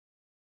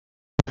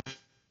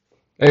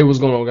Hey, what's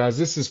going on, guys?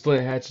 This is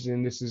Flint Hatchet,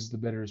 and this is the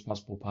Better as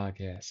Possible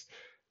podcast.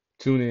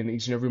 Tune in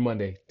each and every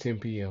Monday, 10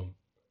 p.m.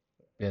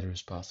 Better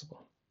as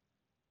Possible.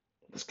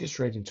 Let's get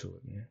straight into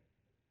it, man.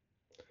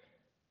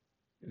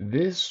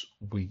 This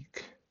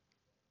week,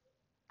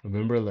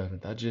 November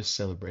 11th, I just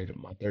celebrated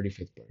my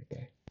 35th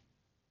birthday.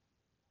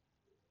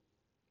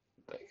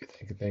 Thank you,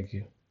 thank you, thank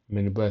you.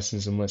 Many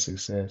blessings and much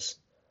success.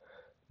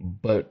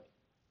 But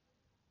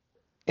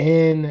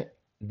in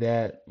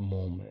that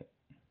moment,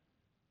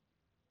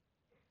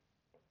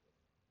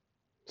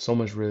 so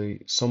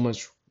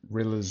much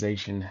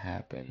realization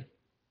happened,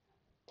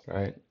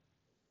 right?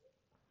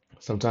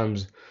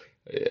 Sometimes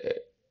eh,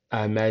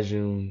 I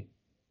imagine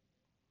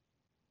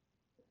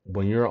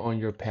when you're on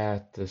your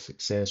path to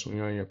success, when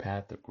you're on your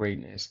path to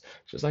greatness,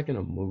 just like in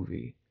a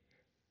movie,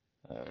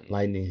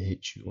 lightning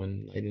hits you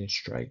when lightning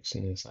strikes,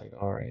 and it's like,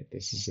 all right,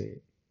 this is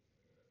it.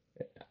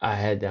 I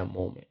had that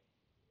moment,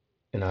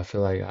 and I feel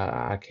like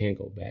I can't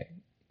go back.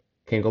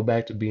 Can't go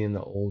back to being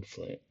the old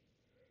Flint.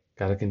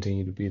 Got to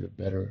continue to be the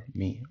better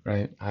me,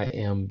 right? I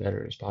am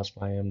better as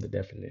possible. I am the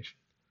definition.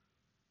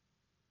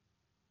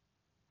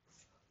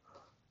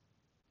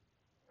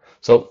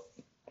 So,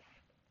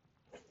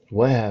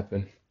 what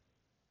happened?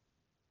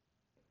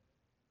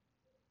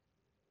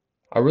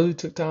 I really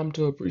took time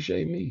to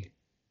appreciate me.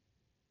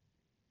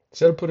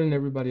 Instead of putting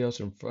everybody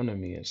else in front of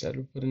me, instead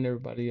of putting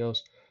everybody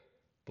else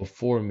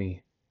before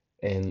me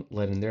and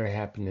letting their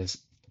happiness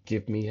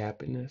give me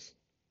happiness,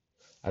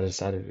 I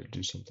decided to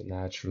do something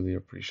that I truly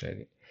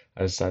appreciated.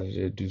 I decided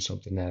to do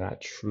something that I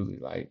truly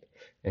liked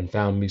and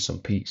found me some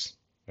peace,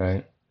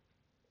 right?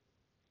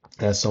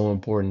 That's so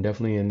important,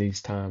 definitely in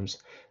these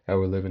times that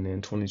we're living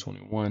in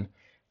 2021.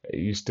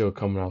 You're still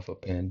coming off a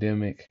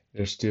pandemic.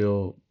 There's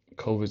still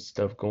COVID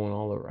stuff going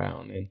all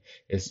around, and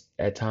it's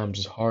at times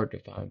it's hard to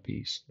find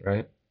peace,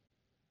 right?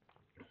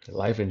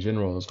 Life in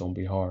general is going to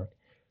be hard.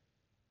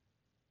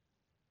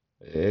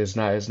 It's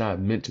not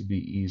meant to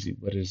be easy,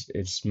 but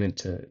it's meant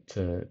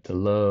to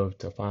love,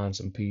 to find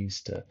some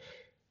peace,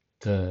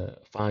 to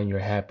find your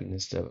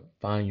happiness, to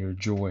find your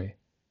joy.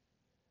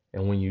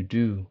 And when you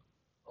do,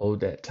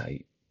 hold that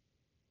tight,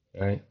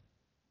 right?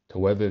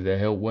 To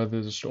help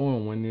weather the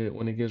storm when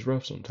it gets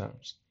rough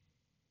sometimes,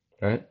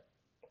 right?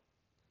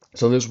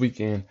 So this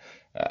weekend,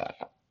 uh,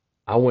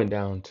 I went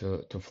down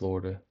to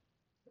Florida,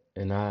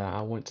 and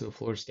I went to the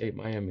Florida State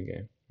Miami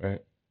game,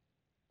 right?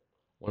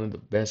 One of the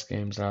best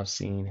games I've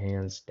seen,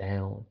 hands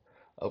down,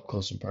 up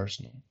close and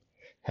personal.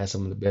 Had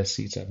some of the best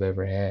seats I've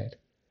ever had.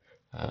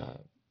 Uh,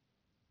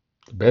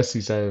 the best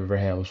seats I ever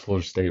had was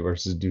Florida State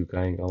versus Duke.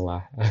 I ain't gonna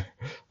lie.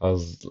 I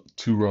was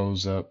two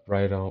rows up,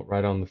 right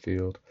on the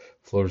field.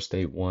 Florida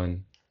State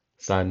won.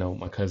 Side note,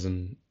 my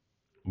cousin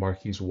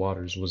Marquise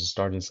Waters was a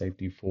starting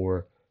safety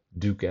for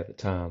Duke at the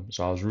time.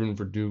 So I was rooting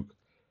for Duke.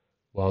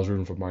 Well, I was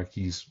rooting for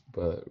Marquise,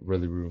 but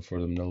really rooting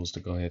for them Noles to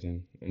go ahead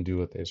and do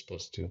what they're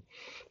supposed to.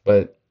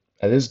 But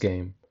at this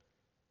game,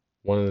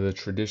 one of the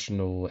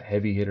traditional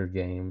heavy hitter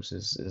games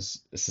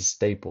is it's a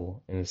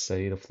staple in the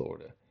state of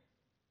Florida.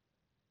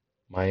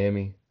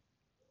 Miami,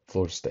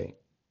 Florida State.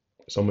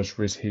 So much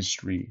rich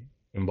history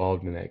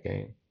involved in that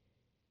game.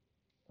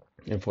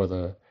 And for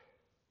the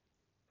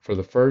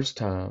first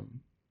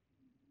time,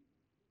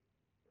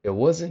 it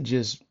wasn't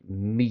just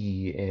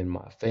me and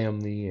my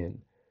family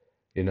and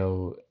you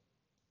know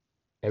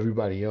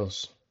everybody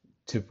else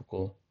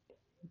typical.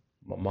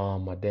 My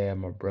mom, my dad,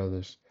 my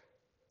brothers,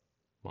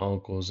 my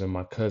uncles, and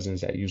my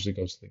cousins that usually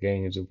goes to the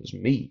games. It was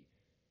me.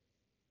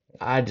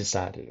 I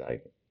decided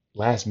like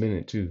last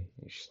minute too.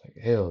 It's just like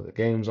hell, the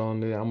game's on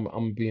there. I'm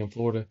gonna be in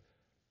Florida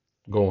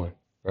going,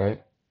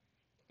 right?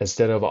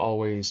 Instead of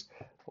always,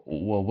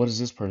 well, what is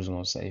this person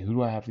gonna say? Who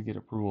do I have to get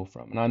approval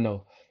from? And I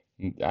know.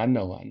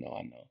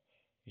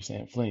 You're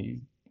saying, Flint,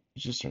 you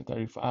just turned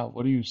 35.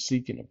 What are you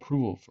seeking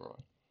approval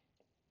for?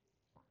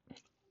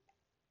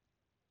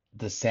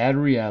 The sad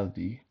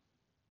reality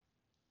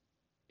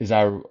is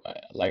I'm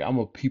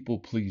a people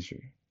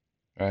pleaser,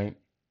 right?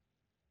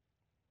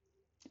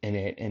 And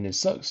it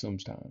sucks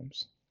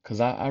sometimes because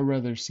I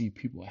rather see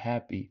people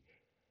happy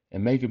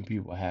and making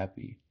people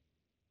happy,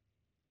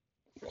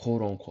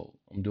 quote unquote.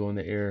 I'm doing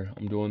the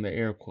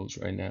air quotes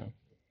right now.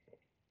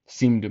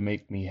 Seem to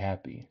make me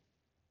happy.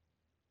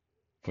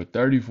 For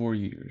 34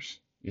 years,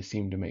 it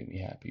seemed to make me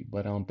happy.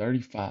 But on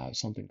 35,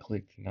 something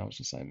clicked, and I was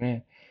just like,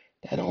 man,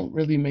 that don't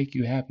really make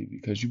you happy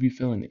because you be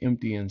feeling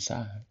empty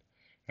inside,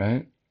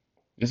 right?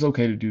 It's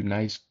okay to do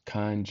nice,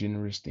 kind,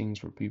 generous things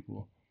for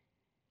people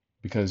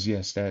because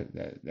yes,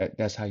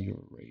 that's how you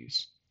were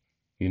raised,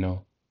 you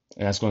know,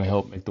 and that's going to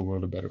help make the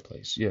world a better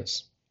place.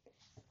 Yes,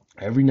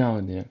 every now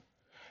and then,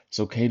 it's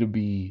okay to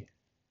be,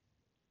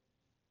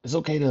 it's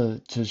okay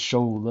to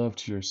show love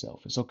to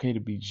yourself. It's okay to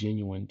be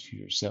genuine to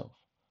yourself,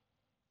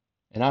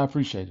 and I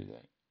appreciated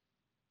that.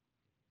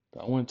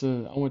 I went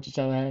to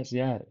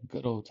Tallahassee. I had a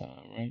good old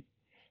time, right?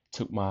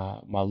 Took my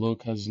little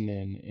cousin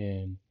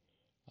and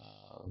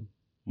uh,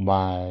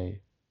 my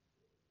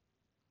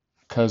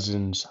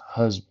cousin's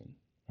husband,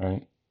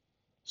 right?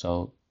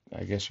 So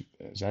I guess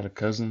is that a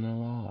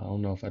cousin-in-law? I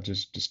don't know if I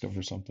just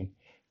discovered something.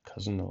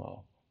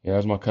 Cousin-in-law. Yeah,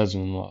 that's my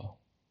cousin-in-law.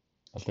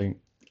 I think.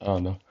 I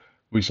don't know.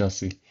 We shall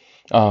see.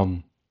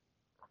 Um,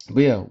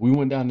 but yeah, we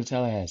went down to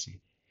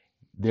Tallahassee.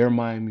 They're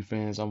Miami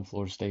fans. I'm a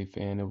Florida State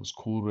fan. It was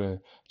cool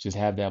to just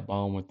have that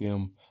bond with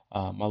them.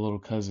 My little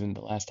cousin,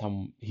 the last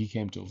time he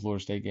came to a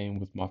Florida State game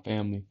with my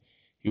family,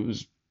 he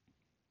was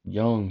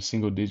young,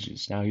 single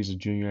digits. Now he's a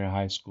junior in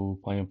high school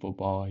playing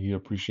football. He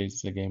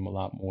appreciates the game a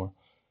lot more.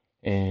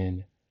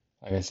 And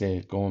like I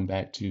said, going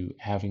back to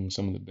having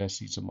some of the best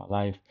seats of my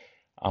life,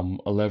 I'm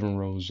 11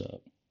 rows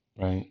up,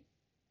 right?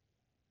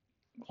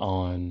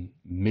 On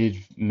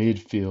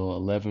midfield,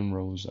 11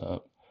 rows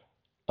up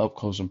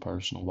close and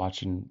personal,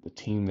 watching the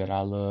team that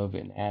I love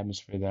and the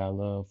atmosphere that I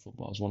love.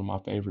 Football is one of my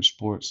favorite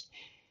sports.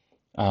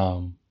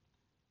 Um,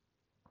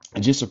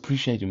 and just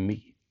appreciating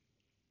me.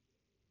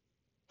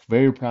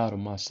 Very proud of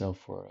myself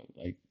for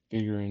like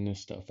figuring this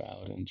stuff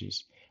out and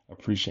just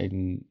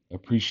appreciating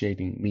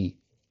me.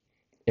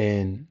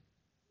 And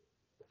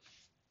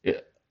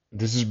it,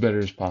 this is better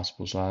as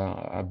possible. So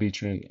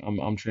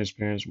I'm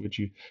transparent with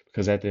you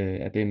because at the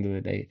end of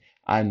the day,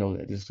 I know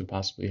that this could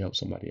possibly help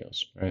somebody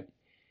else, right?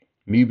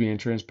 Me being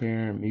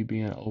transparent, me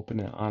being open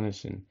and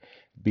honest and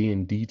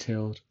being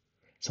detailed,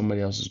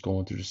 somebody else is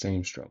going through the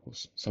same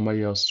struggles.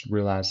 Somebody else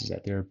realizes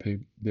that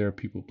they're a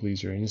people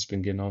pleaser and it's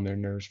been getting on their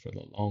nerves for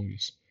the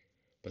longest,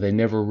 but they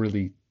never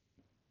really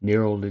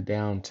narrowed it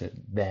down to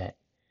that.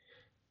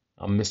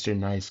 I'm Mr.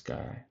 Nice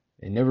Guy.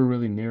 They never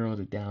really narrowed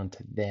it down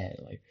to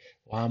that. Like,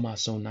 why am I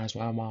so nice?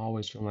 Why am I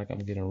always feeling like I'm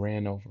getting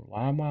ran over?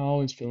 Why am I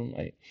always feeling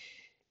like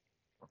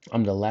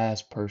I'm the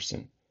last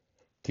person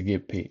to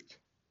get picked?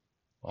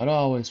 Why do I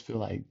always feel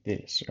like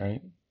this,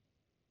 right?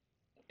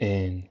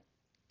 And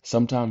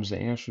sometimes the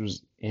answer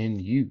is in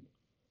you,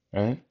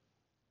 right?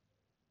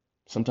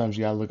 Sometimes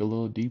you gotta look a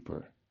little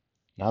deeper.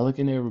 Not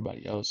looking at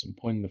everybody else and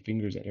pointing the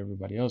fingers at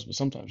everybody else, but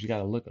sometimes you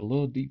gotta look a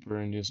little deeper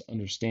and just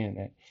understand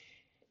that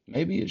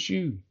maybe it's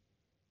you.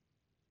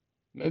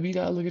 Maybe you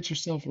gotta look at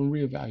yourself and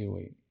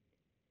reevaluate.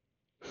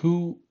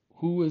 Who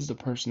is the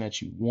person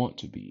that you want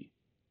to be?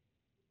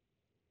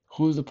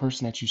 Who is the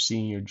person that you see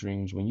in your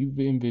dreams when you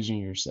envision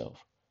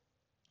yourself?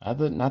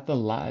 Not the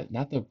lie,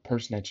 not the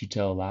person that you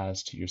tell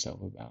lies to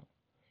yourself about,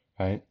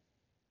 right?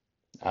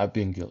 I've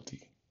been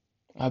guilty.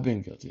 I've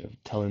been guilty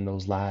of telling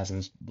those lies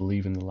and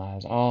believing the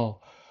lies.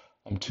 Oh,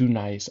 I'm too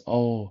nice.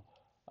 Oh,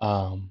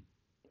 um,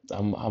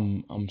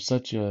 I'm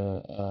such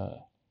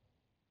a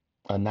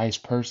nice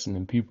person,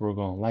 and people are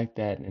gonna like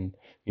that, and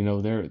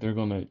they're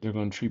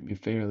gonna treat me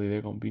fairly.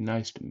 They're gonna be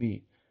nice to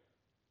me.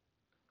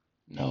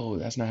 No,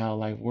 that's not how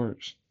life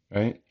works,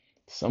 right?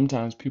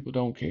 Sometimes people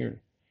don't care.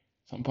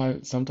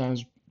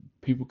 Sometimes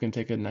people can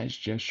take a nice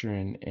gesture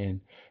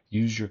and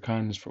use your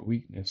kindness for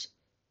weakness.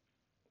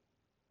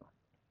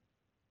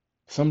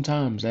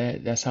 Sometimes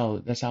that's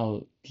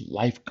how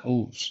life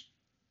goes.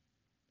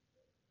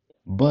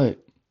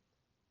 But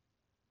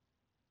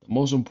the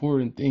most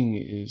important thing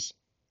is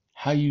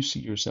how you see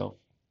yourself.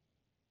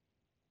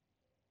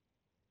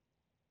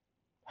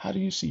 How do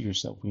you see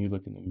yourself when you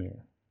look in the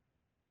mirror?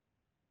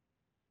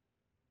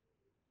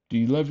 Do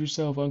you love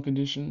yourself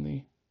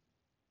unconditionally?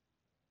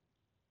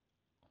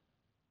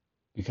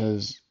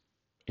 Because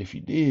if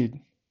you did,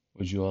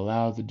 would you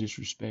allow the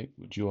disrespect?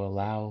 Would you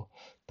allow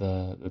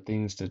the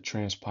things to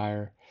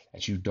transpire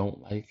that you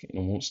don't like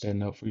and won't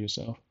stand up for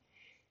yourself?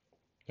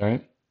 All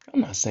right?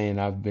 I'm not saying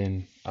I've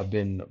been a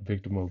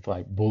victim of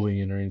like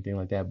bullying or anything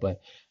like that,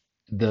 but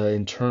the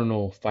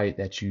internal fight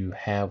that you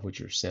have with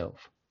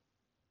yourself.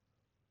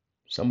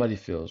 Somebody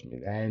feels me.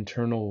 That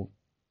internal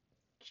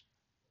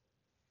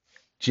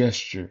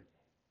gesture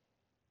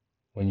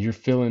when you're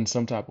feeling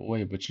some type of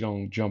way, but you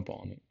don't jump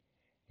on it.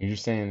 When you're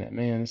saying that,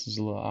 man, this is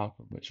a little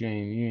awkward, but you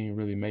ain't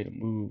really made a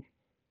move.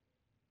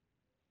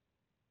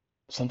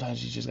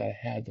 Sometimes you just gotta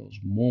have those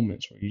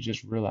moments where you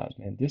just realize,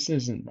 man, this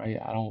isn't right.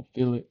 I don't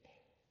feel it.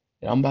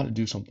 And I'm about to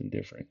do something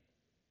different.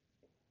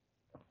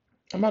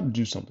 I'm about to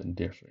do something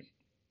different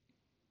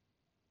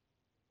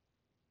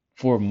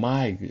for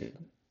my good.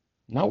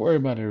 Not worry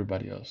about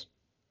everybody else.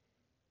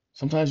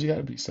 Sometimes you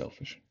gotta be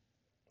selfish.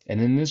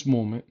 And in this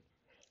moment,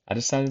 I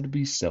decided to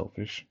be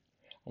selfish.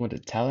 I went to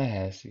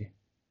Tallahassee.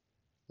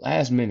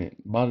 Last minute,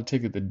 bought a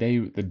ticket the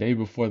day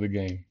before the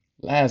game.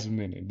 Last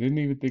minute. Didn't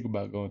even think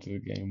about going to the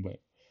game,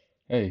 but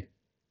hey,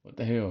 what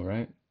the hell,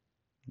 right?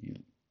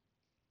 You-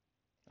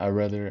 I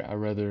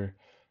rather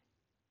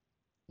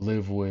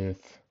live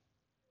with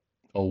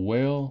a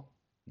whale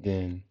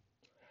than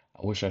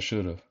I wish I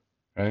should have,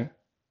 right?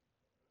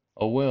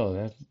 Oh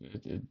well,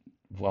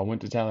 well, I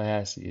went to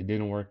Tallahassee. It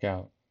didn't work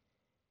out.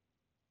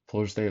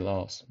 Florida State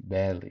lost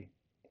badly.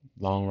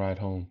 Long ride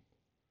home.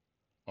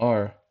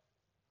 Or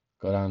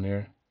go down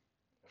there.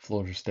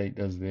 Florida State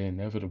does the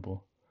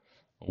inevitable.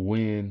 A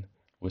win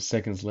with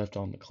seconds left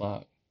on the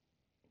clock.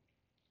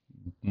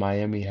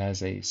 Miami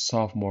has a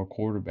sophomore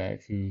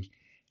quarterback who,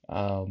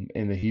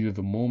 in the heat of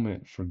the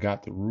moment,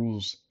 forgot the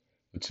rules.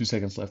 With 2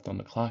 seconds left on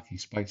the clock, he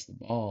spikes the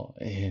ball,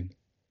 and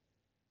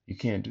you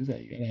can't do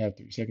that. You gotta have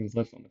 3 seconds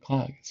left on the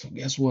clock. So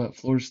guess what?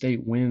 Florida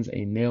State wins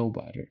a nail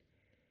biter,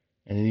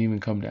 and it didn't even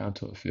come down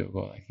to a field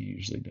goal like he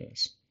usually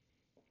does.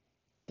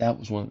 That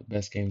was one of the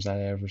best games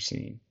I'd ever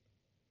seen.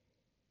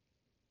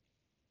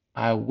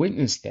 I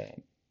witnessed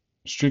that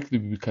strictly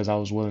because I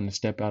was willing to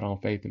step out on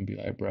faith and be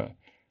like, bruh,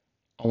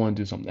 I want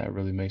to do something that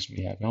really makes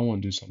me happy. I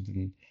want to do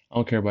something. I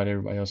don't care about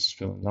everybody else's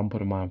feelings. I'm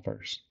putting mine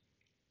first.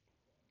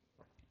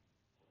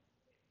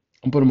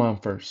 I'm putting mine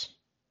first.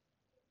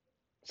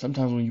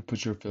 Sometimes when you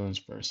put your feelings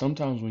first,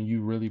 sometimes when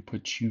you really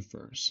put you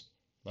first,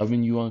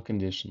 loving you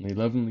unconditionally,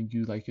 loving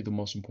you like you're the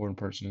most important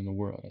person in the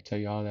world. I tell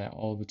you all that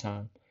all the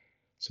time.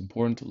 It's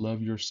important to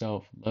love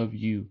yourself, love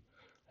you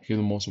like you're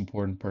the most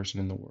important person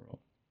in the world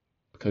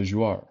because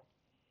you are.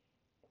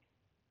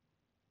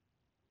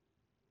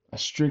 I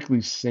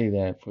strictly say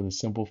that for the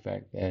simple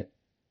fact that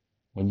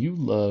when you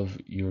love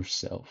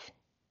yourself,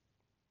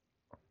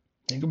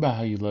 think about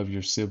how you love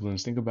your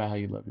siblings, think about how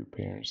you love your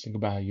parents, think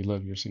about how you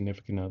love your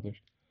significant others.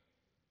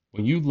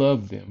 When you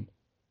love them,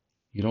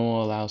 you don't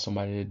allow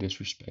somebody to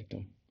disrespect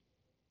them.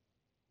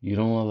 You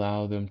don't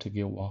allow them to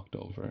get walked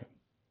over.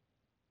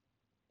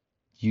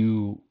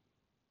 You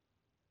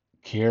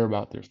care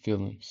about their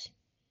feelings.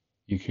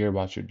 You care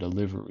about your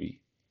delivery.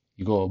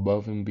 You go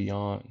above and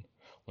beyond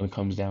when it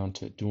comes down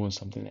to doing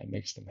something that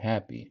makes them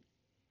happy.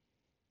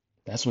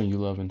 That's when you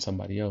love in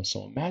somebody else.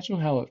 So imagine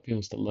how it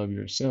feels to love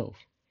yourself,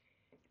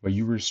 where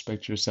you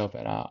respect yourself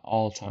at an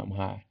all-time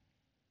high.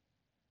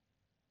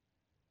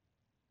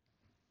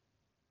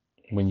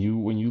 When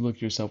you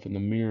look yourself in the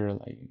mirror,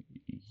 like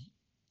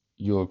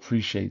you'll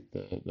appreciate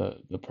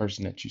the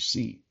person that you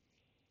see.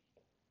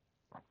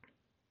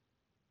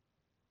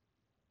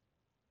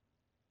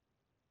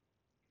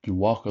 You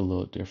walk a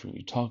little different,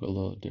 you talk a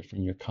little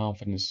different, your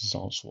confidence is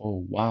on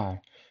swole.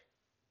 Why?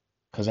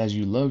 Because as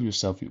you love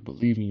yourself, you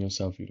believe in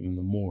yourself even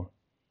the more.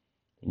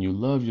 When you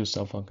love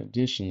yourself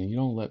unconditionally, you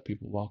don't let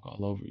people walk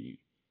all over you.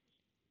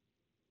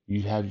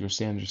 You have your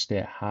standards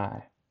set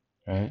high,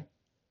 right?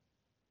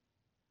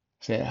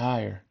 Set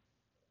higher.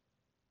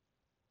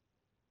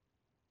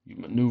 You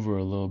maneuver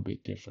a little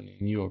bit differently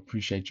and you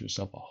appreciate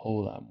yourself a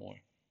whole lot more.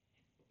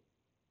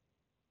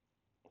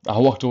 I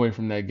walked away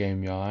from that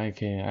game, y'all. I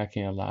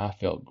can't lie. I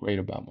felt great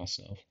about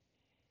myself.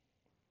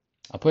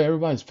 I put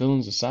everybody's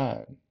feelings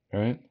aside,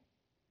 right?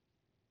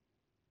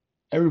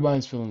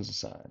 Everybody's feelings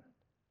aside.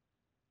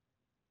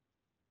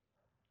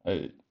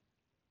 Uh,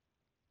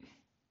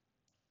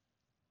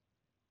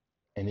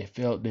 and it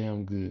felt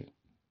damn good.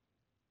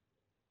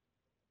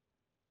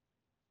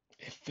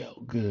 It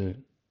felt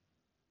good.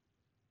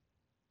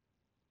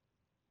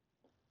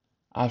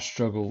 I've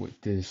struggled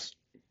with this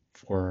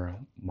for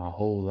my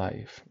whole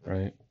life,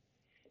 right?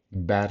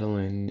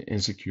 Battling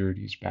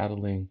insecurities,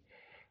 battling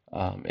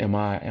am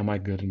I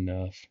good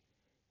enough?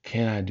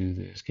 Can I do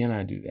this? Can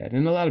I do that?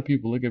 And a lot of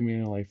people look at me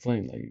and are like,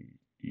 Flame, like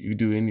you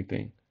do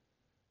anything.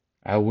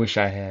 I wish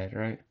I had,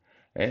 right?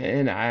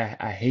 And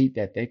I hate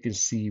that they can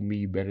see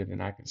me better than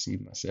I can see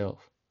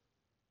myself.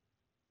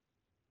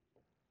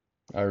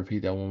 I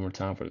repeat that one more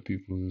time for the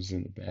people who's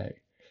in the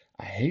back.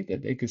 I hate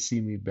that they could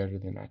see me better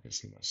than I can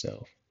see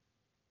myself.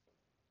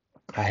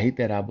 I hate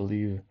that I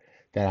believe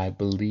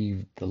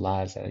the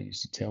lies that I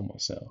used to tell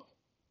myself.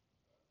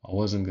 I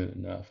wasn't good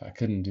enough. I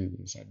couldn't do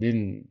this. I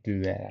didn't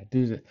do that. I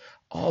did it.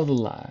 All the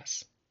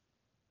lies.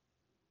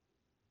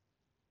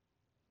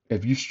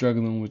 If you're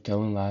struggling with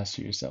telling lies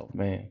to yourself,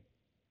 man,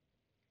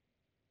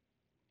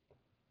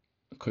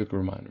 a quick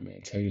reminder, man,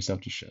 tell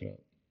yourself to shut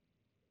up.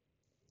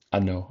 I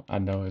know.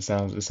 It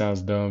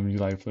sounds dumb. You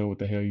like, Flynn, what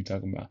the hell are you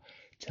talking about?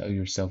 Tell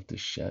yourself to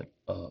shut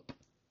up.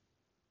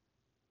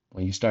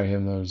 When you start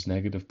having those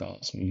negative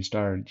thoughts, when you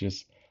start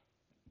just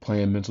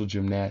playing mental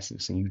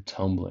gymnastics and you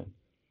tumbling,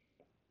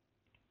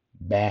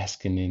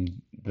 basking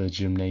in the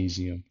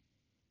gymnasium,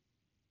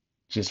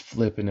 just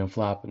flipping and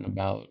flopping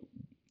about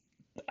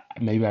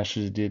maybe I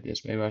should have did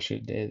this, maybe I should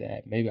have did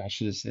that, maybe I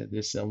should have said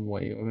this some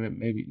way, or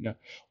maybe no.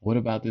 What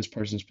about this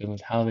person's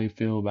feelings? How they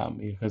feel about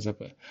me because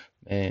of a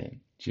man?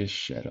 Just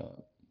shut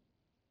up.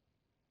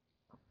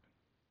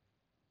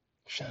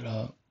 Shut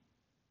up.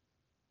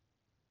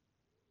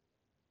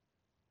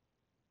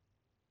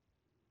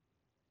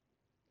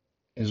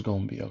 It's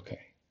gonna be okay.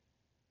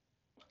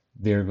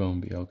 They're gonna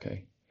be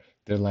okay.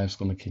 Their life's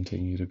gonna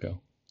continue to go.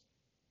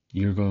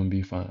 You're gonna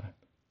be fine.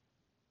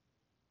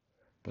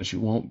 But you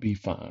won't be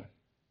fine.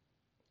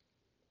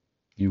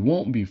 You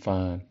won't be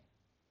fine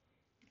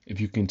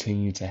if you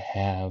continue to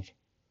have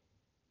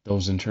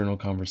those internal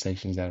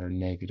conversations that are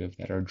negative,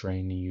 that are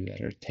draining you,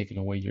 that are taking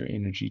away your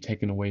energy,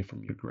 taking away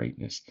from your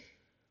greatness.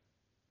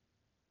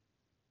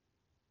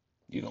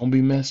 You're gonna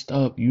be messed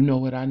up. You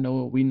know it, I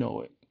know it, we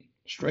know it.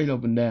 Straight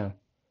up and down,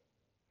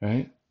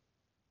 right?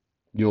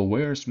 You'll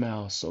wear a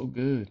smile so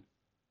good.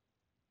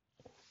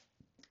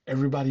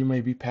 Everybody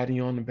may be patting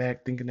you on the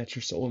back thinking that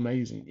you're so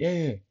amazing.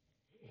 Yeah,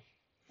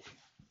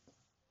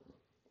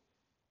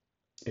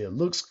 it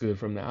looks good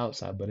from the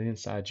outside, but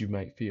inside you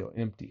might feel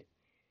empty.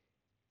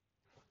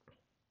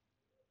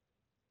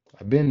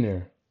 I've been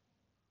there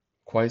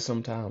quite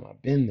some time.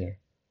 I've been there,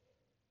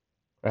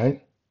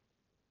 right?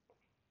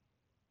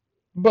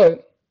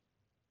 But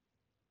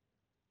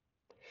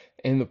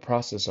in the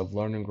process of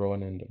learning,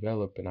 growing, and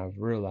developing, I've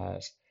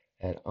realized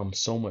that I'm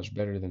so much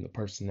better than the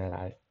person that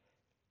I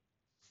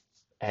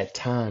at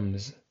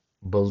times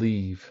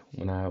believe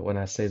when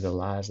I say the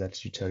lies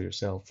that you tell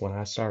yourself. When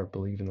I start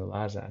believing the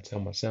lies that I tell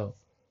myself,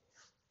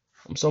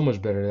 I'm so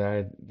much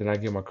better than I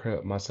give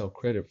myself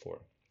credit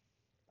for.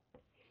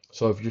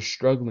 So if you're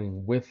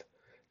struggling with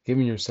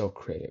giving yourself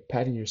credit,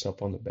 patting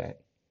yourself on the back,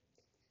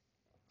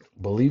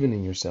 believing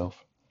in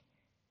yourself,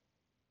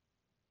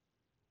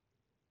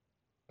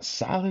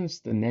 silence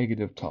the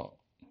negative talk.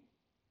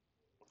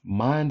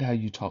 Mind how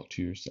you talk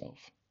to yourself.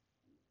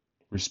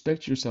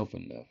 Respect yourself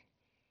enough.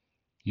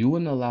 You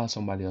wouldn't allow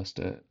somebody else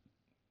to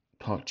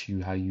talk to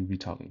you how you be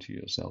talking to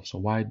yourself. So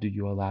why do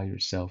you allow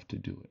yourself to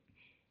do it?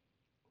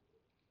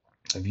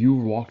 If you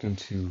walked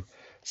into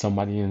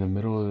somebody in the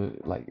middle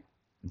of like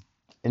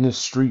in the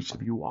streets,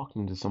 if you walk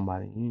into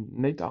somebody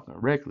and they talking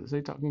reckless,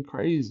 they talking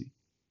crazy,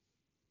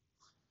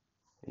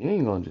 you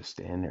ain't gonna just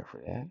stand there for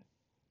that.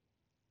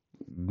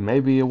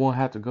 Maybe it won't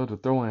have to go to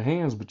throwing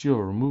hands, but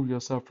you'll remove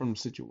yourself from the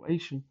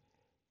situation.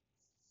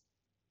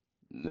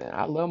 Man,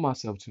 I love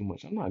myself too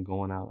much. I'm not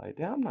going out like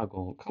that. I'm not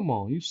going, come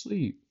on, you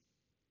sleep.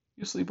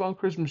 You sleep on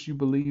Christmas, you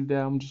believe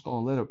that I'm just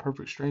gonna let a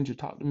perfect stranger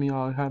talk to me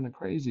all kind of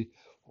crazy.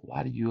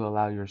 Why do you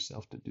allow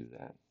yourself to do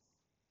that?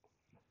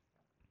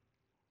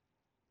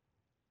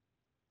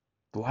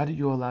 Why do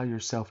you allow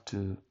yourself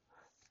to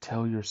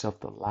tell yourself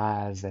the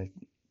lies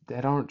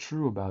that aren't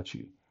true about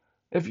you?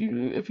 If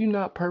you're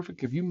not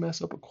perfect, if you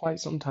mess up quite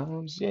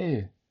sometimes,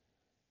 yeah,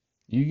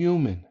 you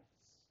human.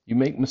 You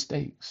make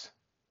mistakes.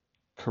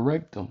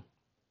 Correct them.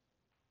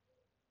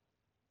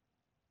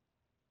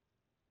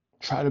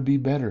 Try to be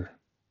better.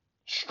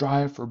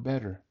 Strive for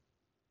better.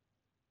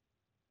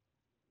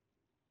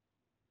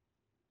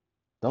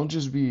 Don't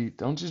just be,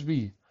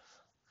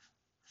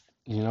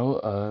 you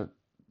know,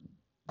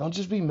 don't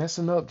just be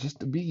messing up just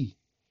to be.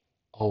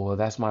 Oh, well,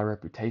 that's my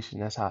reputation.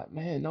 That's how,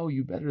 man, no,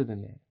 you better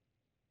than that.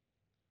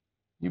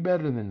 You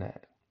better than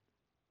that.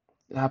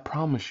 And I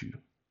promise you,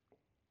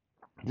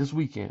 this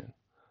weekend,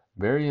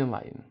 very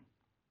enlightening.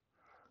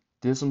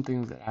 Did some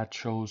things that I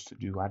chose to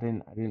do. I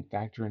didn't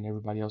factor in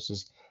everybody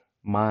else's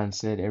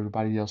mindset,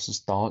 everybody else's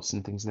thoughts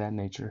and things of that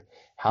nature,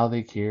 how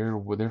they care,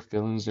 what their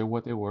feelings, or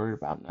what they're worried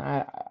about.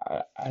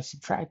 I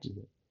subtracted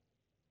it.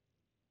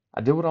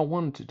 I did what I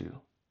wanted to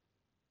do,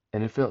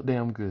 and it felt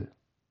damn good.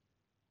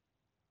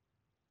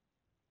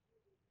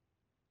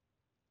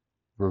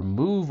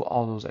 Remove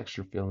all those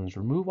extra feelings,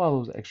 remove all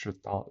those extra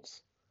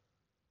thoughts,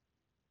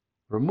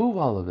 remove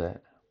all of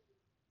that.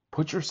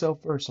 Put yourself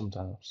first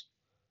sometimes.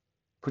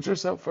 Put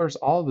yourself first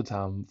all the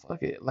time.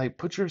 Fuck it. Like,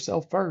 put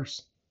yourself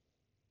first.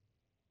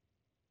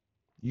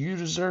 You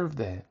deserve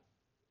that.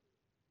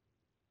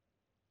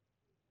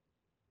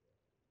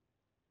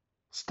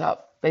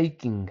 Stop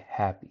faking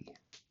happy.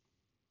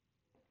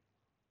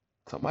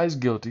 Somebody's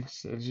guilty.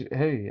 Says,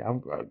 hey,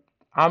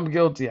 I'm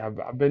guilty.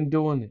 I've been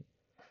doing it.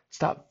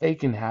 Stop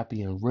faking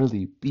happy and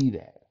really be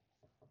that.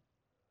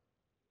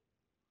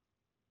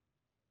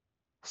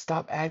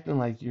 Stop acting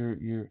like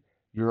you're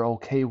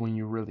okay when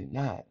you're really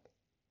not.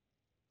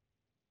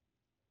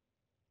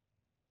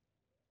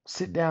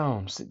 Sit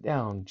down,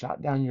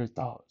 jot down your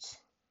thoughts.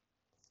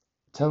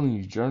 Telling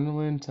you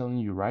journaling, telling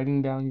you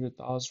writing down your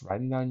thoughts,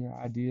 writing down your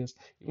ideas,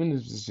 even if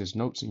it's just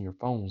notes in your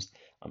phones.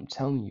 I'm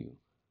telling you,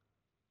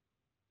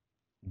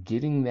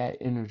 getting that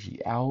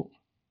energy out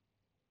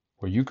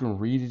where you can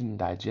read it and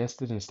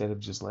digest it instead of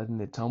just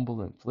letting it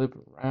tumble and flip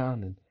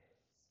around and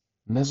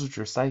mess with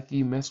your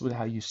psyche, mess with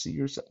how you see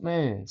yourself.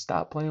 Man,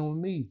 stop playing with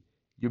me.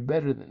 You're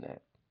better than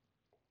that.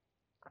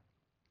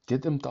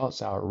 Get them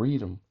thoughts out, read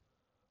them.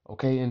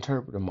 Okay,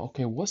 interpret them.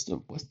 Okay, what's the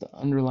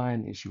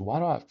underlying issue? Why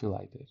do I feel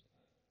like this?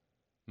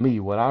 Me,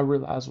 what I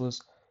realized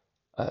was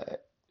uh,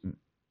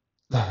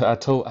 I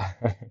told I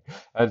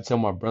had to tell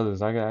my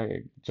brothers.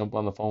 I jump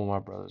on the phone with my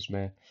brothers,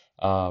 man.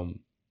 Um,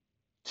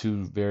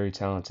 two very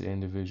talented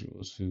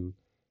individuals who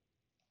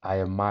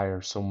I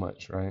admire so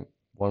much, right?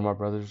 One of my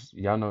brothers,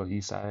 y'all know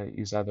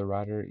Eastside the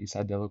writer,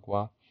 Eastside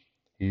Delacroix.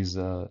 He's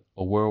a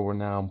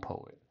world-renowned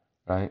poet,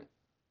 right?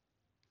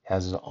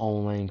 Has his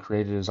own lane,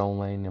 created his own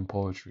lane in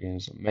poetry, and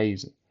it's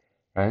amazing,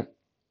 right?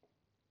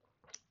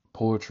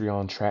 Poetry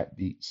on trap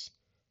beats.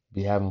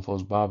 Be having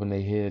folks bobbing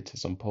their head to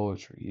some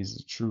poetry. He's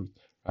the truth,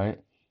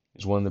 right?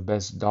 He's one of the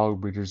best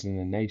dog breeders in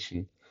the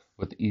nation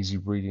with easy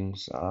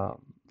breedings,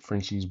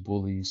 Frenchies,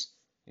 bullies,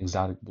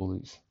 exotic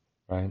bullies,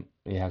 right?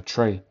 You have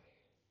Trey,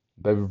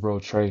 baby bro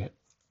Trey.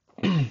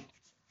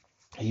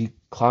 He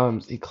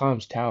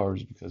climbs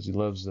towers because he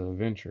loves the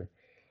adventure.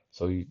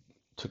 So he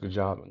took a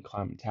job in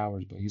climbing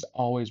towers, but he's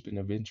always been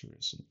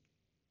adventurous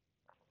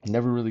and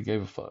never really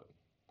gave a fuck.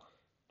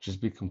 Just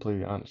be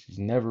completely honest. He's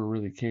never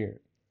really cared.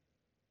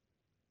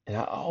 And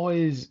I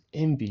always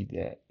envied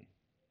that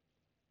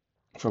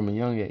from a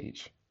young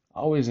age. I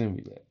always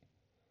envied that.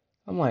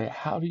 I'm like,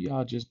 how do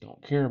y'all just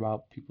don't care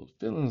about people's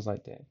feelings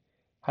like that?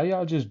 How do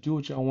y'all just do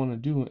what y'all want to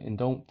do and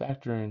don't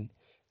factor in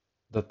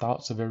the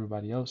thoughts of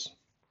everybody else?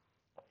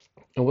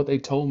 And what they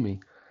told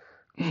me,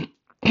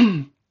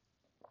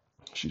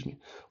 excuse me,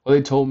 what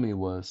they told me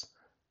was,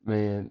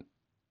 man,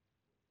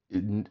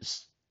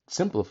 it,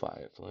 Simplify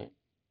it, Flint.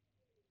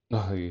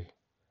 Oh, yeah.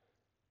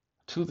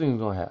 Two things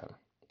gonna happen.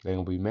 They're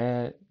gonna be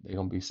mad, they're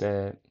gonna be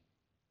sad,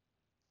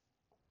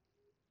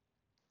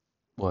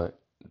 but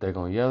they're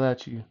gonna yell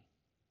at you,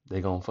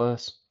 they're gonna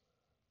fuss,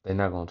 they're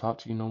not gonna talk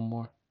to you no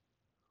more.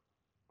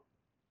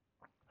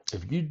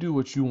 If you do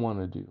what you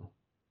wanna do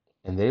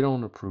and they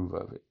don't approve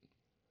of it,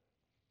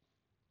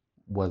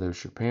 whether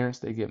it's your parents,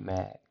 they get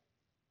mad,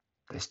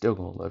 they still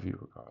gonna love you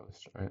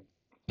regardless,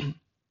 right?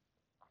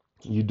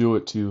 You do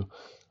it to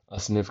a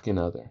significant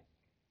other.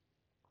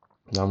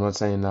 Now, I'm not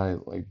saying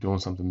that like doing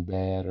something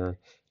bad or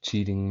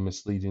cheating,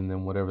 misleading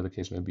them, whatever the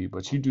case may be,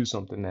 but you do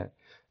something that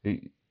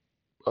it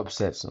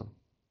upsets them.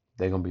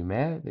 They're gonna be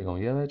mad, they're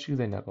gonna yell at you,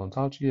 they're not gonna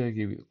talk to you, they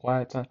give you the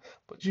quiet time,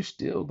 but you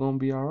still gonna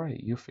be all right.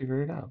 You'll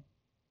figure it out.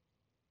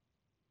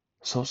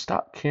 So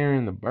stop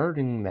carrying the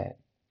burden that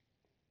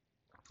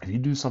if you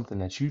do something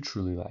that you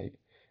truly like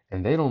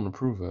and they don't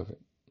approve of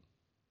it,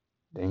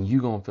 then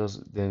you're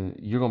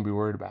gonna be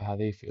worried about how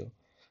they feel.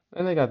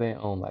 And they got their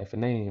own life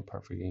and they ain't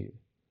perfect either.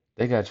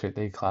 They gotta check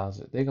their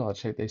closet. They gotta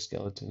check their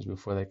skeletons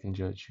before they can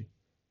judge you.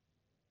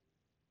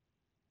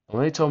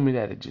 When they told me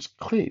that, it just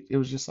clicked. It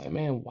was just like,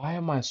 man, why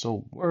am I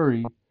so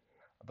worried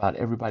about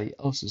everybody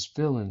else's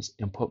feelings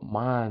and put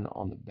mine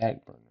on the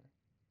back burner?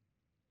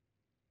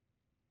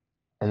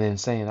 And then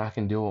saying I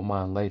can deal with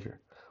mine later.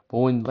 But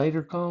when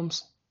later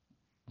comes,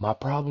 my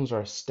problems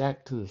are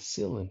stacked to the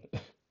ceiling.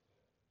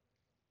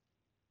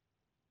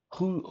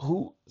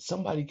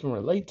 Somebody can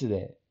relate to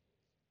that.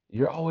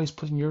 You're always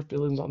putting your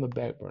feelings on the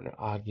back burner.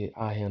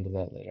 I handle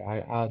that later.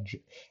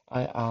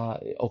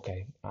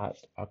 Okay. I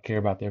care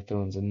about their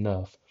feelings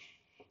enough.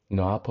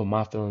 I'll put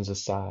my feelings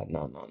aside.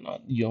 No, no, no.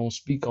 You don't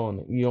speak on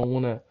it. You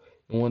want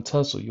to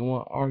tussle. You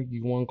want to argue.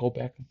 You want to go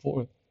back and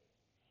forth.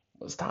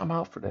 It's time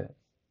out for that.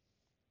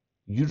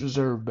 You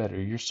deserve better.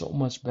 You're so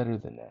much better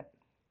than that.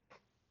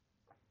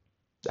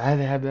 I had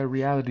to have that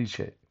reality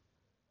check.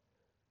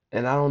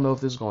 And I don't know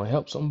if this is going to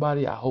help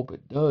somebody. I hope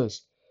it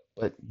does.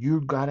 But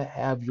you got to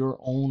have your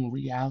own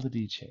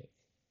reality check.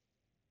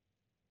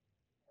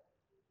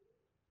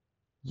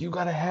 You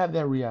got to have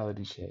that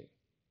reality check.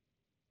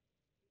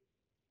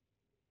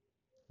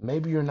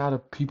 Maybe you're not a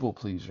people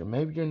pleaser.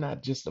 Maybe you're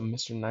not just a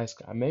Mr. Nice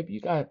Guy. Maybe you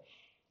got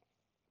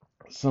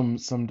some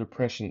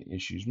depression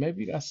issues.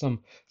 Maybe you got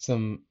some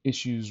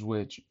issues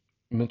with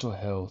mental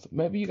health.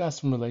 Maybe you got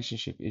some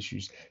relationship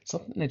issues.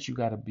 Something that you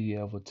got to be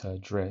able to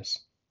address.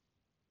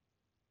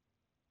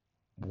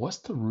 What's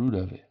the root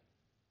of it?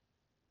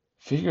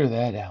 Figure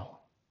that out.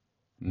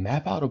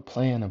 Map out a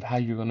plan of how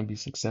you're going to be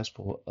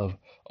successful of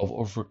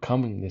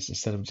overcoming this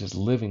instead of just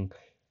living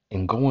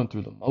and going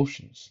through the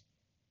motions.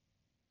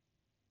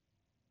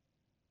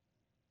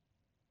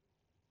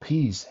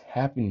 Peace,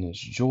 happiness,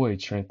 joy,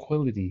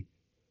 tranquility,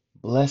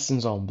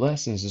 blessings on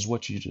blessings is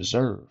what you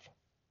deserve.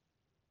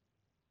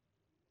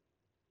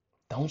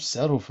 Don't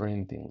settle for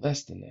anything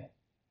less than that.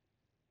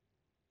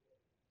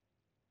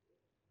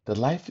 The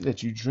life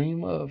that you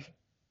dream of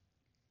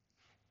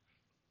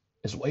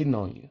is waiting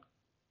on you.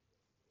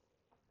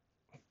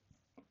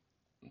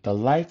 The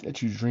life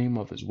that you dream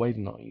of is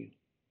waiting on you.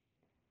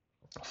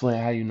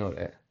 Flint, how you know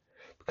that?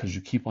 Because you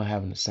keep on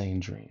having the same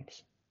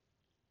dreams.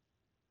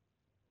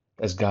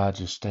 That's God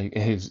just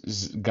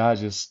God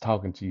just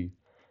talking to you.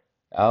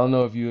 I don't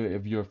know if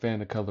you're a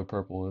fan of Color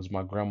Purple. It was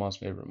my grandma's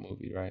favorite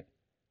movie, right?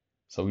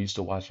 So we used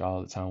to watch it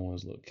all the time when we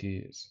was little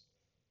kids.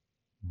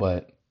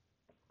 But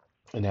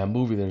in that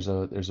movie, there's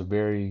a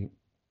very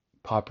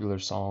popular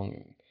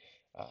song.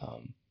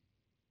 Um,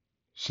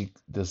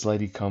 this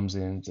lady comes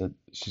in.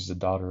 She's the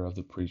daughter of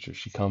the preacher.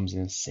 She comes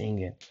in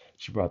singing.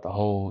 She brought the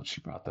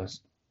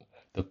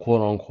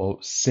quote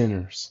unquote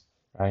sinners,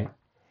 right?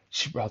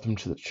 She brought them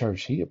to the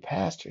church. He a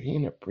pastor. He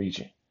in there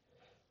preaching,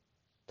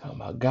 talking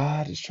about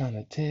God is trying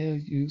to tell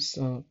you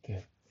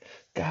something.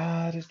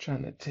 God is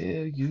trying to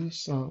tell you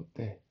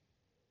something,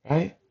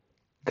 right?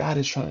 God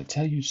is trying to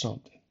tell you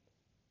something.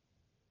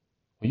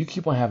 When you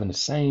keep on having the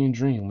same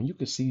dream, when you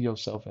can see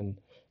yourself in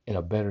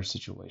a better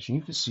situation,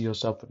 you can see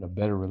yourself in a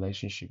better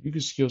relationship, you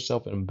can see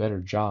yourself in a better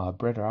job,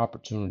 better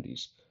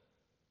opportunities.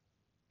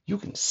 You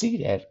can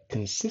see that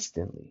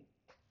consistently.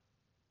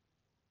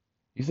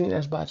 You think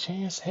that's by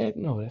chance? Heck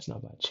no, that's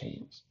not by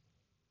chance.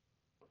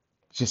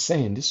 Just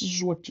saying, this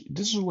is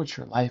what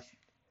your life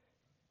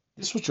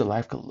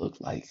could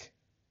look like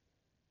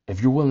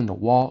if you're willing to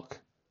walk,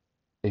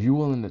 if you're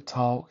willing to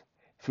talk,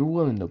 if you're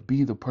willing to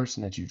be the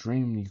person that you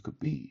dreamed you could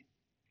be.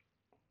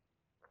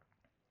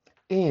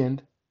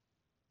 And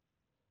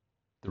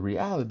the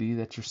reality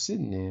that you're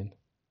sitting in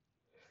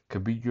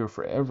could be your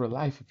forever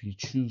life if you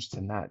choose to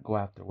not go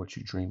after what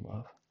you dream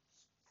of.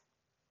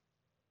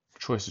 The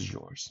choice is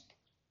yours.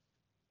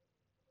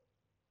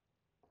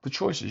 The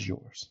choice is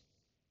yours.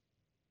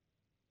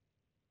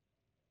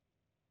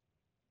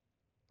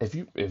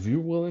 If you're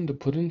willing to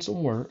put in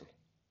some work,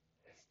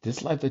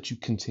 this life that you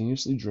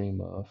continuously dream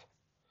of,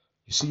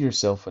 you see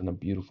yourself in a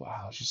beautiful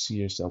house, you see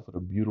yourself with a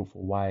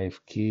beautiful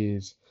wife,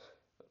 kids,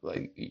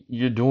 like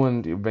you're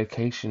doing the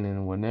vacation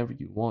and whenever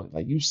you want.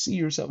 Like you see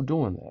yourself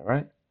doing that,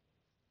 right?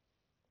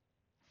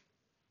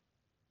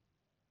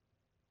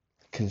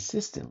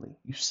 consistently.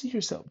 You see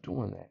yourself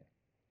doing that.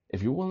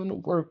 If you're willing to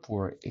work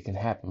for it, it can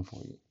happen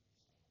for you.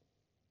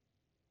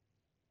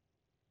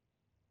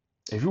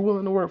 If you're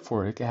willing to work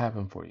for it, it can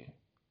happen for you,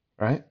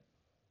 right?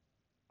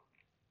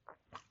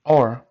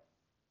 Or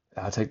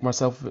I take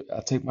myself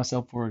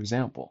for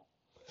example.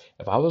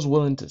 If I was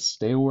willing to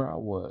stay where I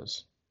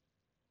was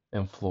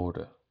in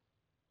Florida,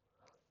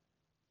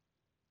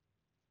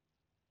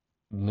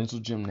 mental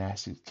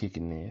gymnastics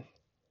kicking in,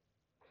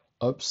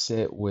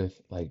 upset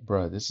with like,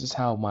 bruh, this is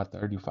how my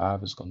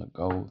 35 is gonna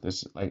go.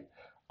 This is like,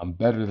 I'm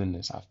better than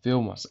this. I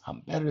feel myself.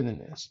 I'm better than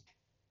this.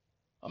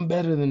 I'm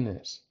better than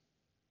this.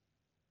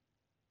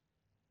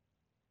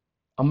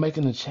 I'm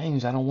making a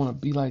change. I don't want to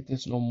be like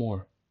this no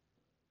more.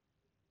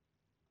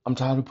 I'm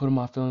tired of putting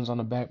my feelings on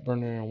the back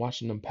burner and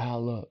watching them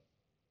pile up.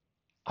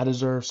 I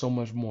deserve so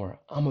much more.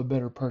 I'm a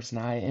better person.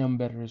 I am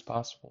better as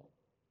possible.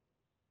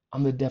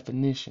 I'm the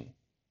definition.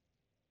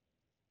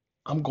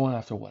 I'm going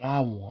after what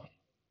I want.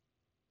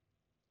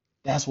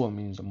 That's what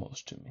means the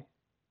most to me.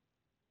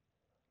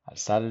 I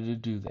decided to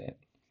do that,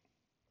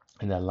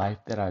 and the life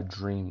that I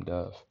dreamed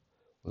of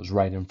was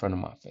right in front of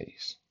my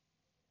face.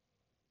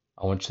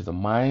 I went to the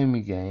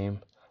Miami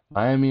game,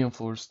 Miami and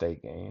Florida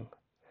State game.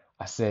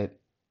 I sat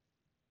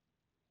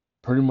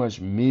pretty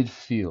much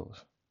midfield,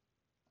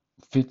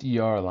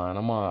 50-yard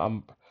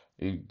line.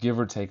 Give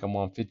or take, I'm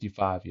on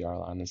 55-yard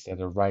line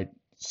instead of right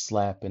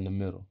slap in the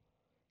middle.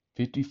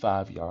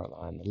 55-yard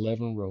line,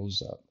 11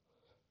 rows up.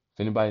 If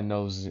anybody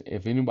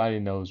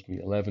knows me,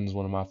 11 is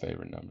one of my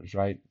favorite numbers,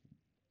 right?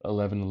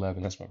 11,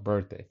 11, that's my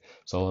birthday.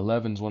 So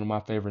 11 is one of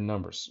my favorite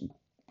numbers.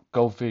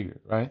 Go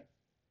figure, right?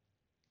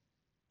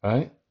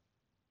 Right?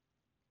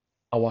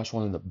 I watched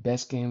one of the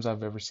best games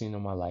I've ever seen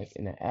in my life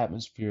in an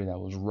atmosphere that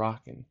was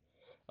rocking,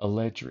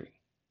 electric,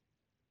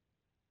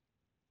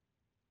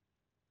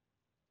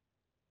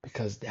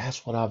 because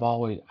that's what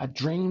I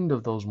dreamed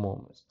of those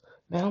moments.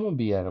 Man, I'm gonna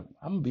be at a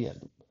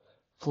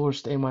Florida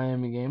State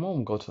Miami game. I'm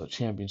gonna go to a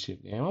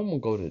championship game. I'm gonna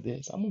go to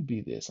this. I'm gonna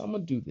be this. I'm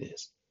gonna do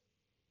this.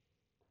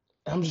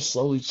 I'm just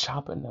slowly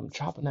chopping. I'm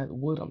chopping at the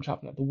wood. I'm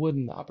chopping at the wood,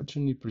 and the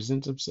opportunity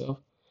presents itself.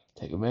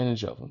 Take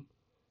advantage of them.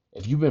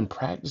 If you've been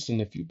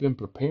practicing, if you've been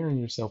preparing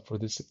yourself for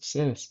this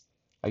success,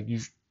 like you,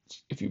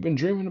 if you've been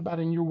dreaming about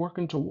it and you're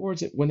working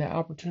towards it, when that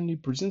opportunity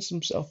presents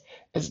itself,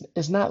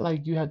 it's not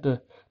like you had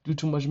to do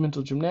too much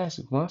mental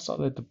gymnastics. When I saw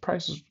that the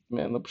prices,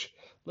 man,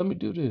 let me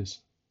do this.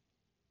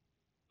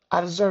 I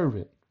deserve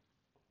it,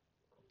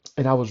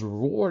 and I was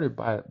rewarded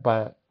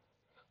by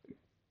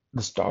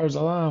the stars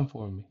aligned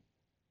for me.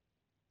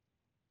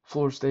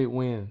 Florida State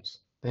wins.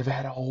 They've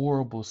had a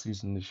horrible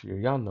season this year.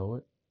 Y'all know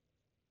it.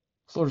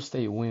 Florida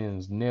State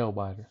wins, nail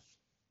biter.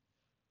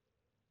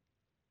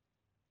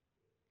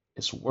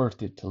 It's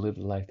worth it to live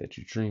the life that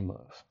you dream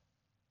of.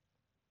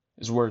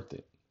 It's worth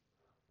it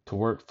to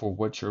work for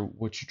what you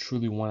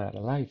truly want out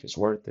of life. It's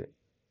worth it.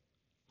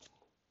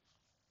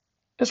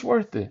 It's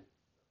worth it.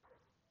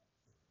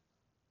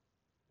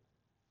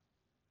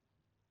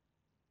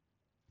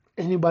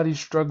 Anybody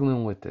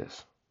struggling with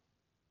this,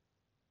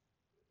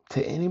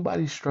 to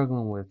anybody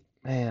struggling with,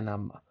 man,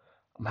 I'm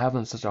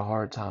having such a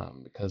hard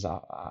time because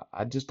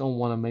I just don't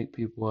want to make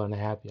people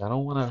unhappy. I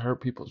don't want to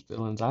hurt people's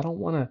feelings. I don't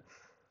want to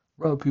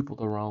rub people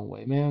the wrong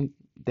way, man.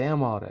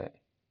 Damn all that.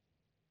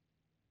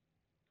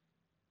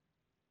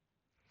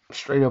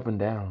 Straight up and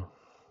down.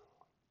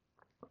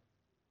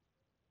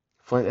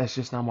 But that's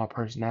just not my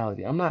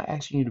personality. I'm not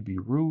asking you to be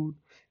rude,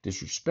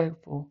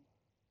 disrespectful,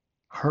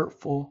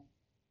 hurtful.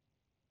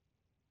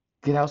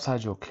 Get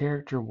outside your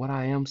character. What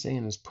I am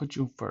saying is put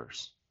you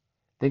first.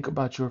 Think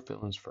about your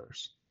feelings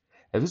first.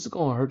 If this is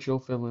going to hurt your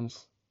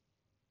feelings,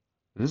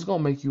 if this is going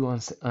to make you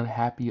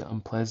unhappy,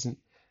 unpleasant,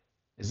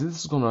 if this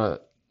is going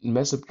to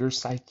mess up your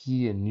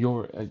psyche and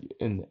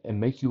and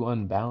make you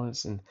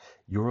unbalanced in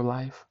your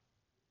life,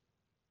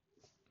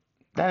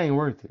 that ain't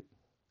worth it.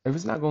 If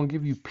it's not going to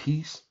give you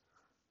peace,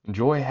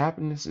 joy,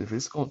 happiness, if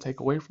it's going to take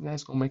away from that,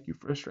 it's going to make you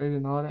frustrated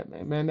and all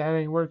that, man, that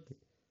ain't worth it.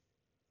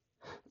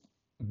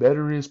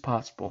 Better is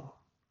possible.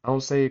 I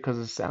don't say it because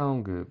it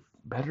sounds good.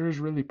 Better is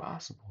really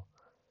possible.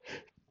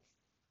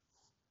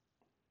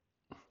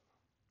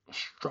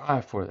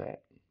 Strive for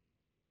that.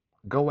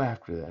 Go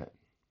after that.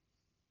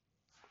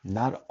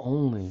 Not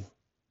only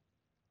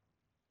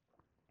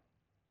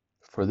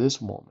for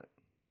this moment,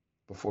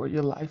 but for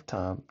your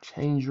lifetime.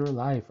 Change your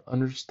life,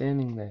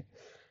 understanding that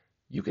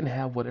you can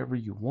have whatever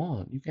you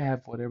want. You can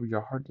have whatever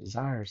your heart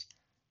desires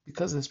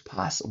because it's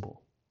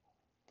possible.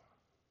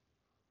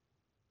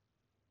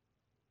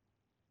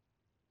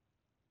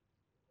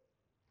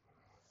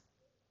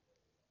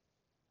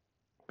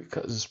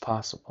 Because it's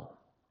possible.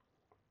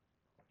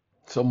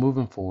 So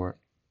moving forward,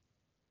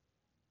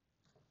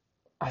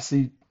 I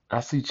see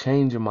I see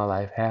change in my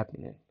life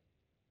happening.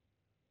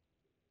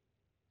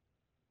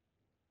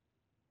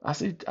 I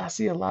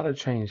see a lot of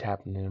change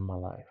happening in my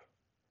life.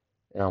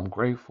 And I'm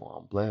grateful.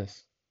 I'm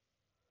blessed.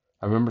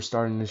 I remember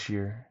starting this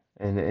year,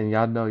 and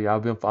y'all know y'all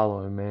been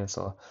following, man.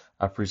 So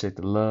I appreciate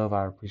the love.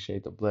 I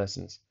appreciate the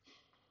blessings.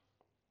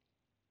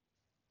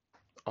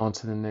 On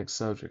to the next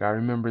subject. I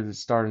remember this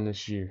starting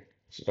this year.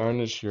 Starting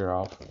this year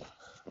off,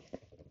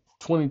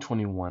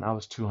 2021, I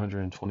was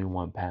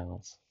 221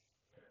 pounds.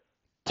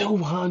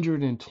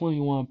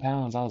 221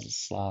 pounds. I was a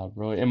slob,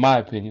 bro. In my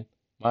opinion.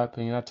 My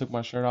opinion, I took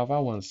my shirt off. I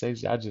wasn't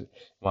sexy. I just, in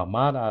my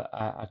mind,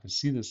 I could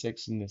see the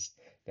sexiness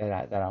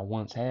that I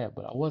once had,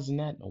 but I wasn't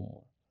that no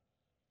more.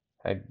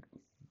 I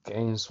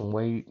gained some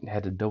weight,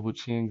 had the double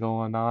chin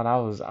going on.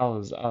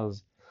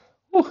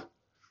 Whew,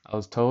 I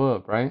was toe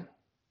up, right?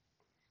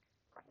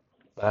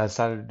 But I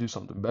decided to do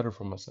something better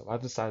for myself. I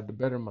decided to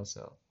better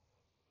myself.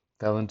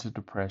 Fell into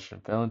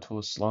depression, fell into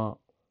a slump.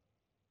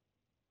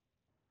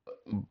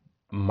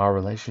 My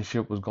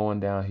relationship was going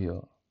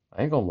downhill.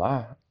 I ain't gonna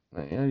lie.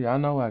 Yeah, y'all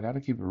know I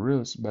gotta keep it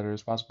real. It's better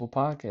as possible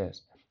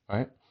podcast,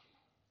 right?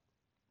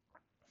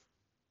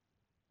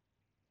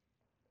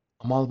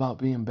 I'm all about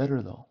being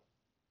better though.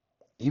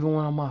 Even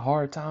when I'm my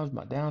hard times,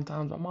 my down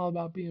times, I'm all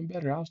about being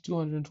better. I was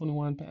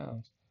 221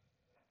 pounds.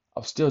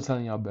 I'm still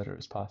telling y'all better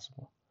as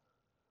possible.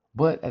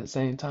 But at the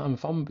same time,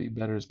 if I'm gonna be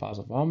better as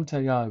possible, if I'm gonna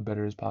tell y'all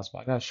better as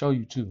possible, I gotta show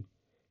you too,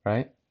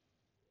 right?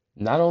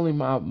 Not only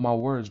my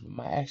words, but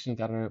my actions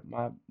gotta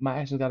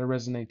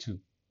resonate too.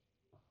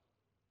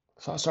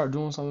 So I start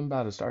doing something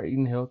about it. Start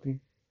eating healthy.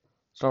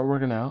 Start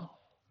working out.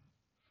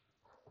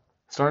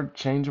 Start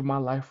changing my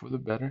life for the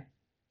better.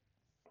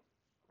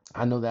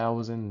 I know that I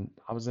was in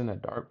a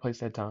dark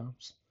place at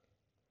times.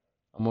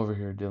 I'm over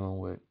here dealing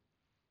with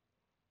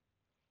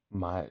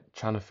my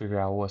trying to figure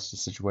out what's the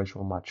situation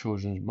with my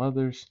children's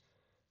mothers.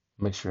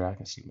 Make sure I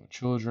can see my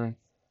children.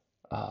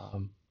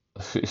 Um,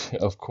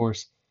 of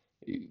course,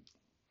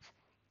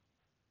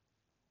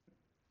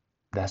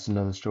 that's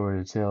another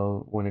story to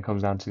tell when it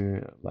comes down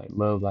to like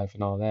love life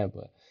and all that.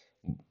 But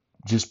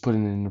just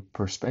putting it in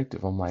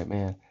perspective, I'm like,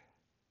 man,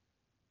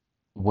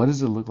 what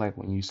does it look like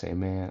when you say,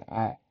 man,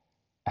 I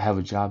have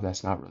a job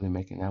that's not really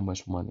making that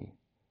much money.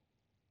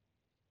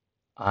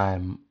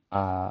 I'm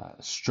a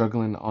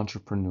struggling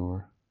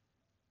entrepreneur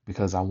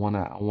because I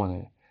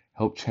wanna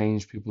help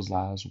change people's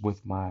lives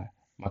with my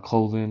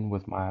clothing,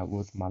 with my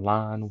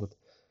line, with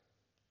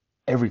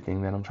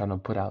everything that I'm trying to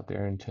put out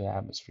there into the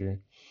atmosphere.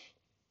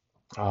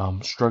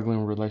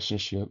 Struggling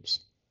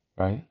relationships,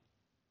 right?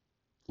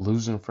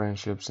 Losing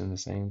friendships in the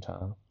same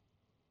time.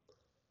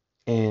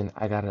 And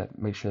I gotta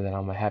make sure that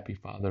I'm a happy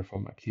father for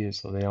my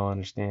kids so they all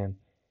understand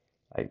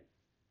like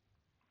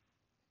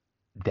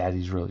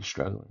daddy's really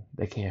struggling.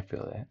 They can't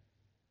feel that.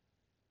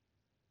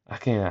 I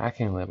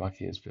can't let my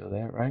kids feel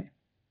that, right?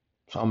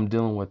 So I'm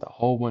dealing with a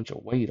whole bunch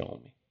of weight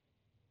on me.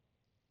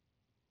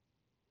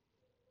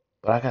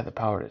 But I got the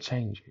power to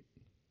change it.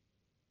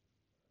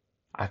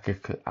 I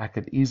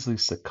could easily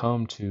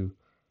succumb to,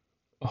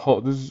 oh,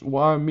 this is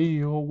why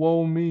me, oh,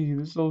 woe me,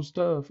 this old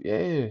stuff.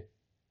 Yeah,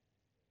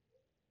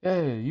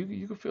 yeah,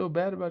 you can feel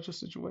bad about your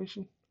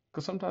situation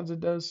because sometimes it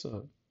does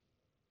suck.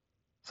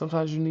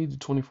 Sometimes you need the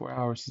 24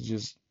 hours to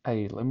just,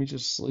 hey, let me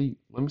just sleep.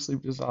 Let me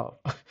sleep this off.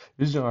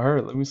 This gonna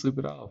hurt. Let me sleep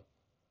it off.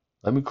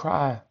 Let me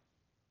cry.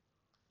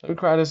 Let me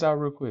cry this out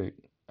real quick.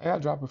 I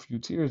gotta drop a few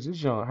tears.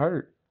 This gonna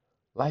hurt.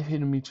 Life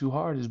hitting me too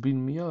hard is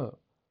beating me up.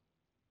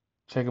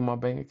 Checking my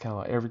bank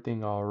account,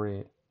 everything all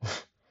red.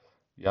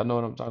 Y'all know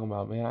what I'm talking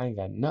about, man. I ain't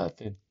got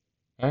nothing,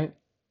 right?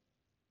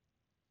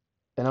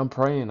 And I'm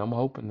praying, I'm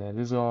hoping that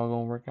this is all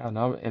gonna work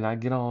out. And I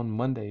get on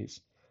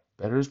Mondays,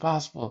 better as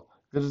possible.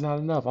 Good is not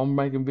enough. I'm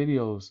making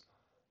videos,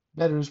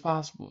 better as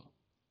possible.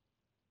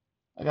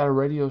 I got a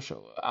radio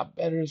show, I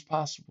better as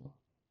possible,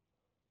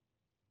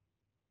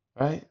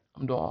 right?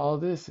 I'm doing all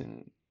this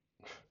and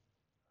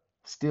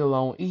still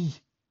on E,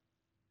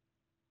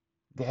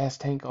 gas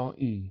tank on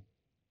E,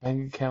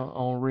 bank account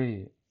on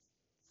red,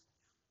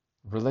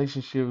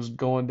 relationships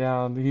going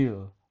down the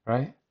hill,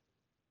 right?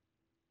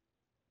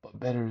 But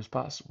better as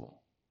possible.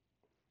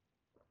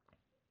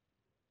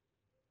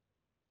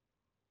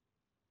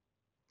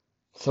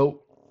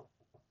 So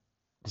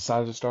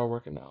decided to start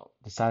working out.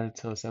 Decided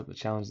to accept the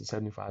challenge, the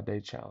 75-day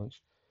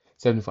challenge,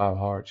 75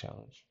 hard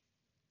challenge.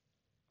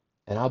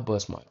 And I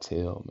bust my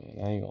tail, man.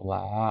 I ain't gonna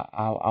lie.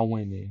 I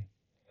went in.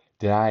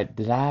 Did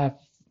I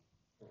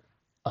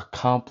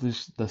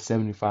accomplish the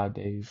 75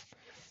 days?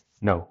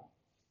 No,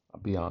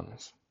 I'll be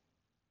honest.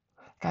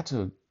 Got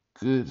to a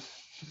good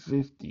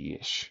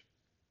 50-ish.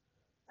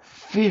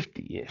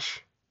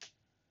 50-ish.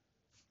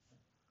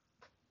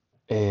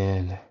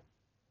 And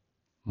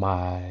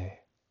my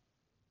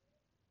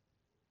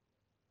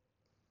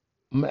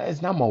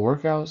it's not my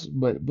workouts,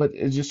 but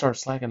it just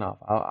starts slacking off.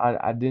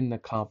 I didn't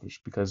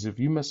accomplish because if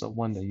you mess up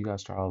one day, you gotta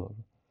start all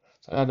over.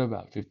 So I got to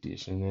about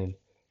 50-ish, and then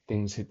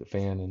things hit the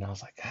fan, and I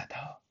was like, God,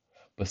 dog.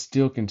 But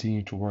still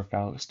continue to work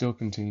out, still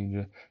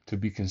continue to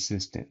be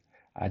consistent.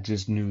 I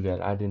just knew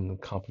that I didn't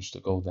accomplish the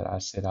goal that I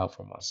set out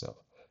for myself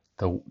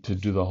to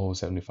do the whole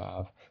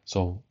 75.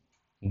 So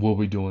we'll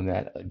be doing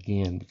that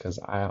again because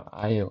I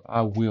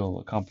will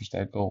accomplish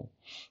that goal.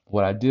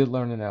 What I did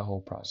learn in that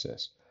whole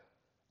process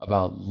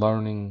about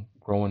learning,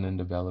 growing, and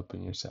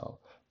developing yourself,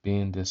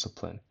 being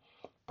disciplined,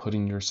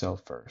 putting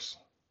yourself first.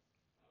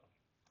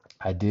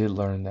 I did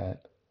learn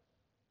that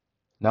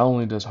not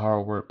only does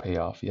hard work pay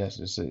off, yes,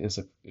 it's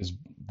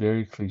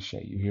very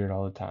cliche. You hear it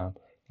all the time.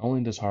 Not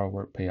only does hard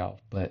work pay off,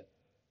 but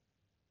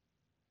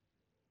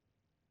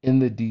in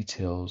the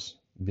details,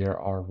 there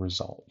are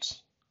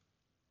results.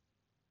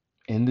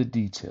 In the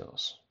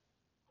details.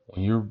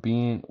 When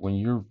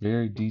you're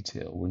very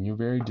detailed, when you're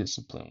very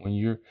disciplined, when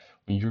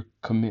your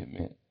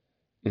commitment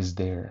is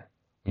there,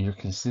 when your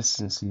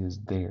consistency is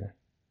there,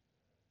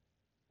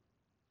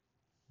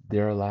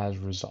 there lies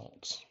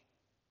results.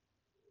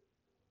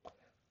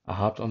 I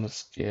hopped on the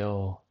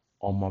scale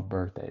on my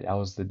birthday. That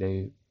was the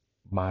day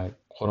my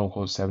quote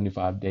unquote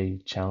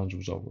 75-day challenge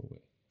was over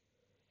with.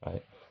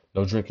 Right?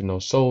 No drinking no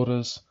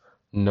sodas,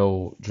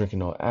 no drinking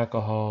no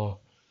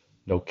alcohol,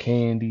 no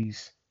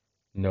candies,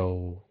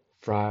 no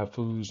fried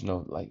foods,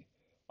 no like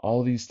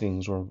all these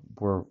things were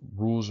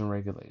rules and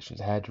regulations.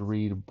 I had to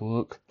read a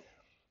book,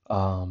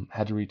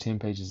 had to read 10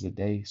 pages a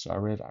day. So I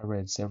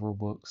read several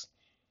books,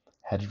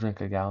 had to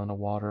drink a gallon of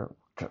water.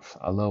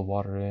 I love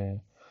water and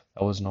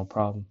that was no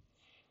problem.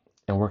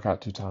 And work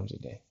out 2 times a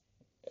day.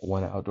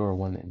 One outdoor,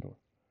 one indoor.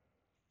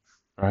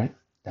 All right?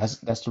 That's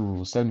the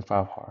rule.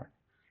 75 hard.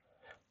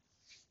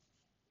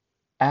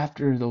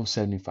 After those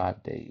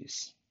 75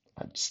 days,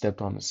 I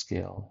stepped on the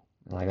scale.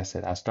 And like I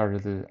said, I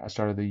started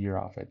the year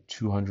off at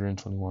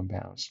 221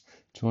 pounds.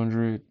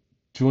 200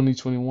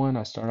 2021,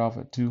 I started off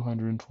at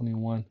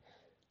 221.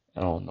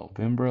 And on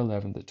November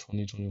 11th of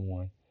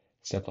 2021,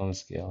 stepped on the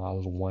scale. I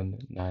was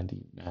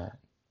 199.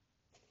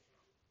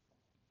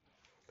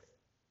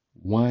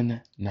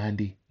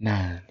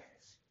 199.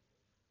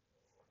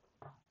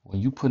 When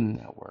you put in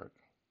that work,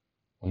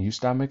 when you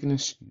stop making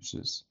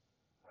excuses,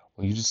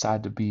 when you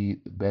decide to be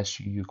the best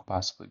you could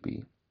possibly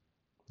be,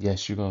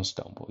 yes, you're going to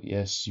stumble.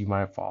 Yes, you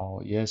might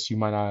fall. Yes, you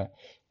might not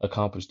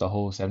accomplish the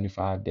whole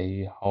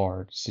 75-day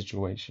hard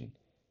situation.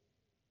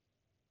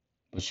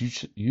 But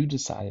you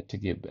decided to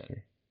get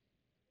better.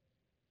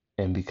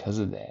 And because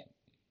of that,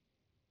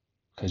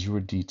 because you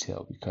were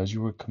detailed, because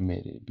you were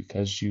committed,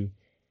 because you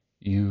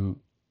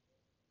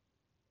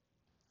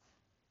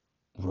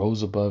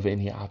rose above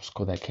any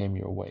obstacle that came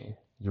your way,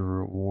 you're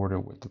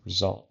rewarded with the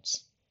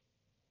results.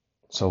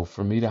 So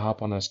for me to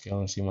hop on that scale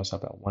and see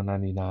myself at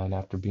 199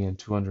 after being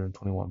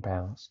 221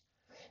 pounds,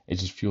 it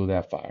just fueled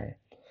that fire.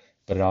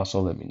 But it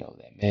also let me know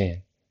that,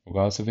 man,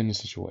 regardless of any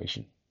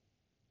situation,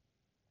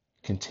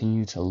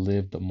 continue to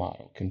live the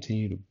model,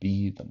 continue to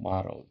be the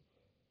model.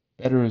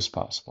 Better is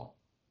possible.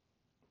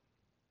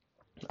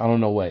 I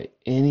don't know what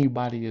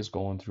anybody is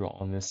going through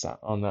on this side,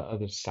 on the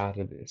other side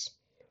of this,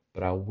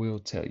 but I will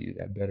tell you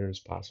that better is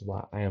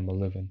possible. I am a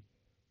living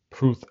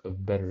proof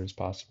of better is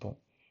possible.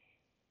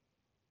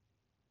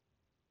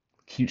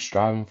 Keep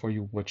striving for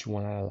what you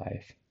want out of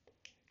life.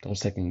 Don't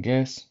second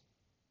guess.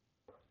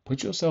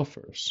 Put yourself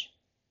first.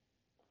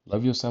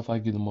 Love yourself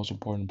like you're the most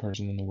important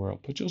person in the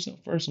world. Put yourself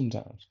first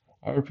sometimes.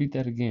 I repeat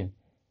that again.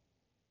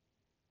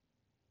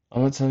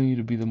 I'm not telling you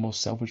to be the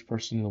most selfish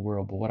person in the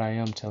world, but what I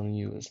am telling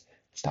you is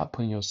stop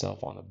putting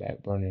yourself on the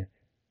back burner,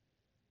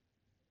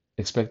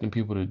 expecting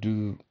people to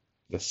do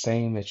the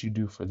same that you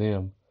do for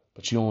them,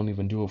 but you don't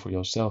even do it for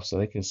yourself so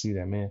they can see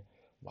that, man,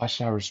 why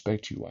should I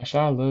respect you? Why should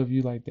I love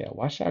you like that?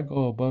 Why should I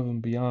go above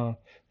and beyond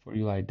for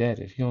you like that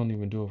if you don't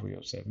even do it for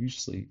yourself? You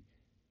sleep.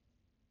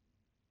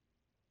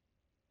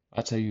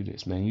 I tell you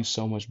this, man, you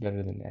so much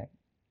better than that.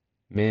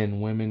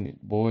 Men, women,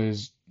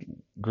 boys,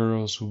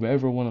 girls, who's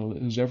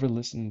ever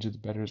listening to the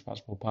Better as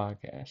Possible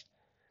podcast,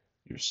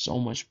 you're so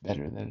much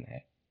better than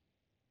that.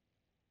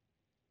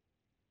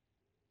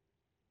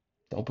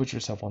 Don't put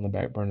yourself on the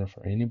back burner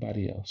for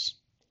anybody else.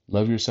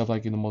 Love yourself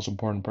like you're the most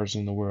important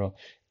person in the world,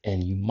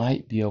 and you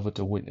might be able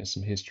to witness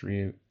some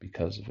history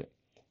because of it.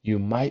 You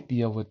might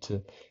be able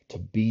to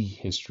be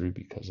history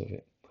because of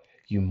it.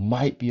 You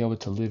might be able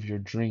to live your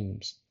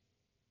dreams.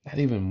 Not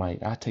even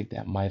might. I take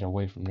that might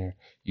away from there.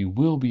 You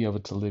will be able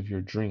to live your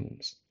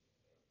dreams.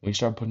 When you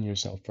start putting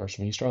yourself first,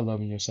 when you start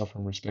loving yourself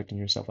and respecting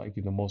yourself like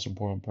you're the most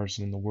important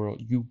person in the world,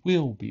 you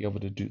will be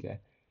able to do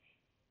that.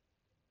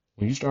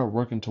 When you start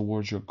working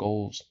towards your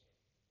goals,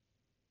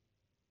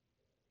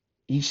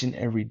 each and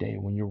every day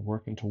when you're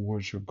working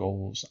towards your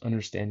goals,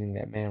 understanding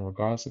that, man,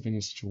 regardless of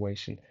any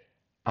situation,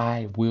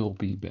 I will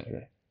be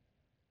better.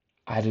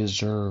 I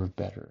deserve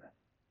better.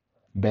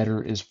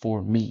 Better is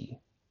for me.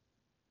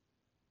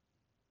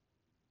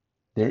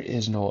 There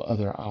is no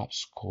other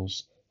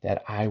obstacles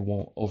that I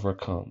won't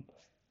overcome.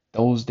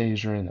 Those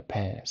days are in the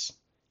past.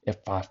 If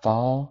I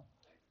fall,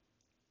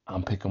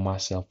 I'm picking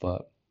myself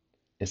up.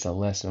 It's a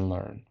lesson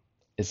learned.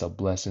 It's a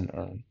blessing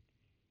earned.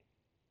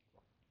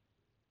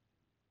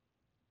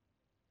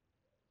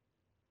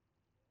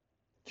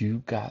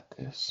 You got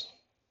this.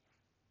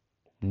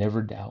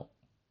 Never doubt.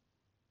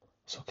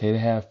 It's okay to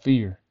have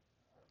fear,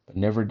 but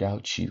never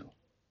doubt you.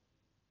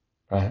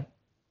 Right?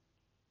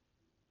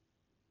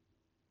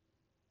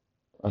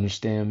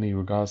 Understand me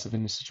regardless of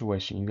any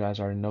situation. You guys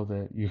already know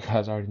that. You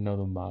guys already know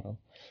the motto.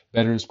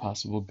 Better is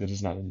possible, good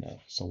is not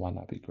enough. So why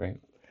not be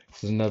great?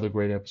 This is another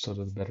great episode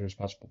of the Better is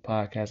Possible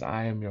podcast.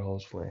 I am your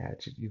host, Floyd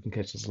Hatchet. You can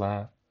catch us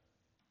live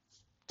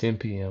 10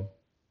 p.m.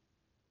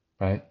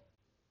 Right?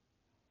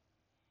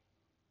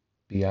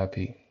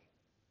 BIP.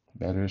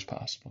 Better is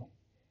possible.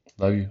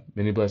 Love you.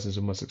 Many blessings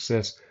and much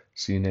success.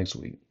 See you next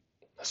week.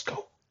 Let's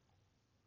go.